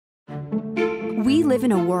We live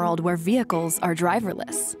in a world where vehicles are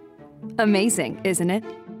driverless. Amazing, isn't it?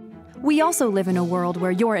 We also live in a world where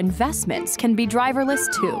your investments can be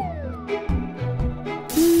driverless too.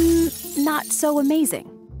 Not so amazing.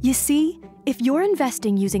 You see, if you're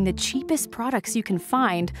investing using the cheapest products you can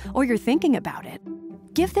find, or you're thinking about it,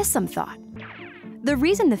 give this some thought. The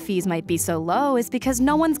reason the fees might be so low is because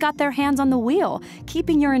no one's got their hands on the wheel,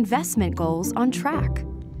 keeping your investment goals on track.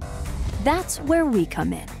 That's where we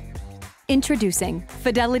come in. Introducing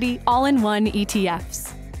Fidelity All-in-One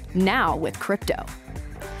ETFs, now with crypto.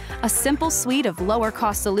 A simple suite of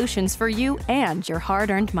lower-cost solutions for you and your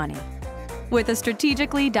hard-earned money. With a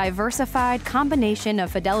strategically diversified combination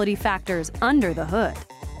of Fidelity factors under the hood.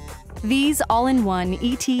 These all-in-one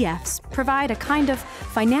ETFs provide a kind of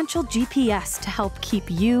financial GPS to help keep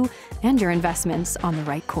you and your investments on the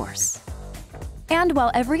right course. And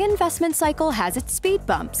while every investment cycle has its speed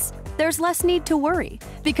bumps, there's less need to worry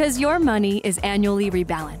because your money is annually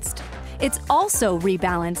rebalanced. It's also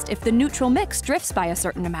rebalanced if the neutral mix drifts by a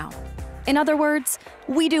certain amount. In other words,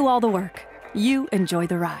 we do all the work. You enjoy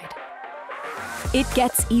the ride. It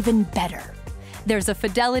gets even better. There's a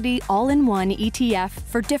Fidelity All-in-One ETF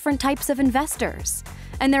for different types of investors.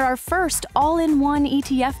 And there are first all-in-one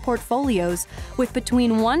ETF portfolios with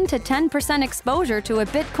between 1 to 10% exposure to a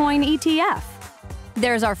Bitcoin ETF.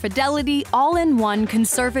 There's our Fidelity All-in-One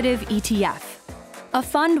Conservative ETF, a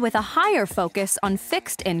fund with a higher focus on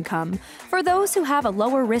fixed income for those who have a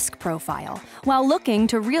lower risk profile while looking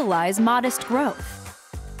to realize modest growth.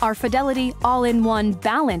 Our Fidelity All-in-One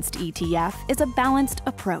Balanced ETF is a balanced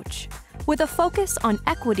approach, with a focus on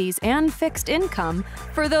equities and fixed income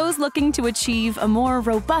for those looking to achieve a more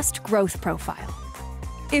robust growth profile.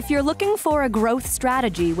 If you're looking for a growth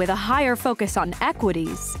strategy with a higher focus on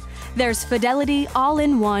equities, there's Fidelity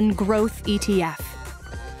All-in-One Growth ETF.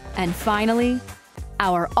 And finally,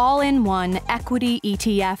 our all-in-one equity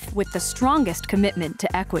ETF with the strongest commitment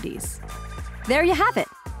to equities. There you have it.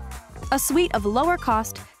 A suite of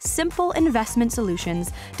lower-cost, simple investment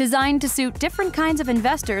solutions designed to suit different kinds of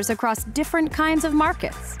investors across different kinds of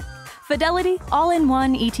markets. Fidelity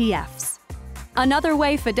All-in-One ETFs. Another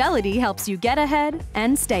way Fidelity helps you get ahead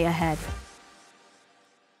and stay ahead.